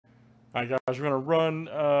All right, guys, we're going to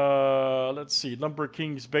run, let's see, Lumber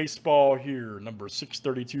Kings baseball here, number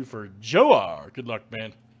 632 for Joe. Good luck,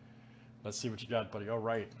 man. Let's see what you got, buddy. All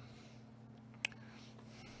right.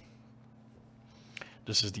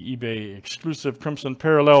 This is the eBay exclusive Crimson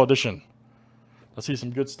Parallel Edition. Let's see some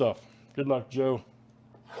good stuff. Good luck, Joe.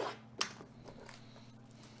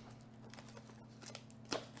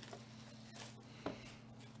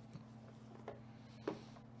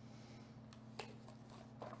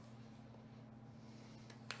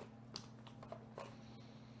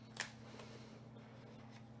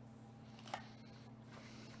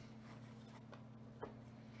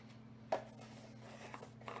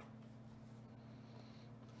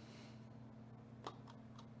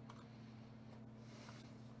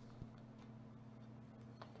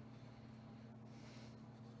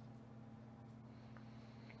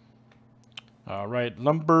 All right,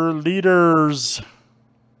 lumber leaders.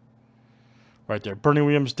 Right there. Bernie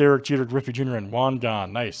Williams, Derek Jeter, Griffey Jr., and Juan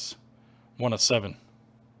Gone. Nice. 1 of 7.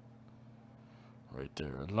 Right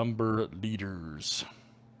there. Lumber leaders.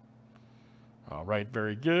 All right,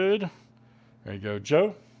 very good. There you go,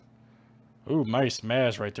 Joe. Ooh, nice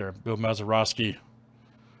Maz right there. Bill Mazeroski.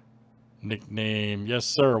 Nickname, yes,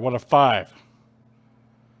 sir. 1 of 5.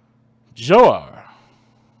 Joe.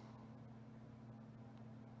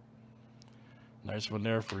 Nice one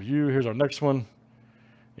there for you. Here's our next one.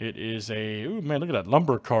 It is a, ooh, man, look at that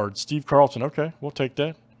lumber card. Steve Carlton. Okay, we'll take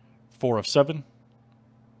that. 4 of 7.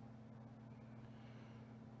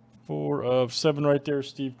 4 of 7 right there,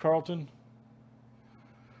 Steve Carlton.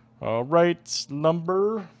 All right,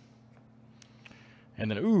 lumber.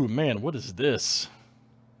 And then, ooh, man, what is this?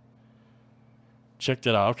 Check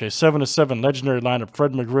that out. Okay, 7 of 7. Legendary lineup.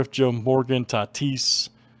 Fred McGriff, Joe Morgan, Tatis,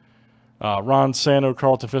 Ron Santo,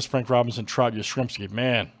 Carlton Fisk, Frank Robinson, Trout Yastrzemski.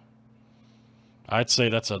 Man, I'd say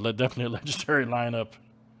that's definitely a legendary lineup.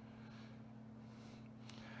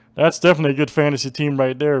 That's definitely a good fantasy team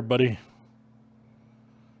right there, buddy.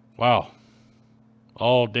 Wow.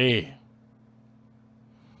 All day.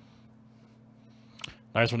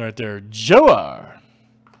 Nice one right there. Joe. All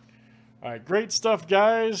right, great stuff,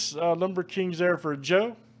 guys. Lumber Kings there for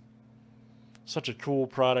Joe. Such a cool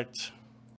product.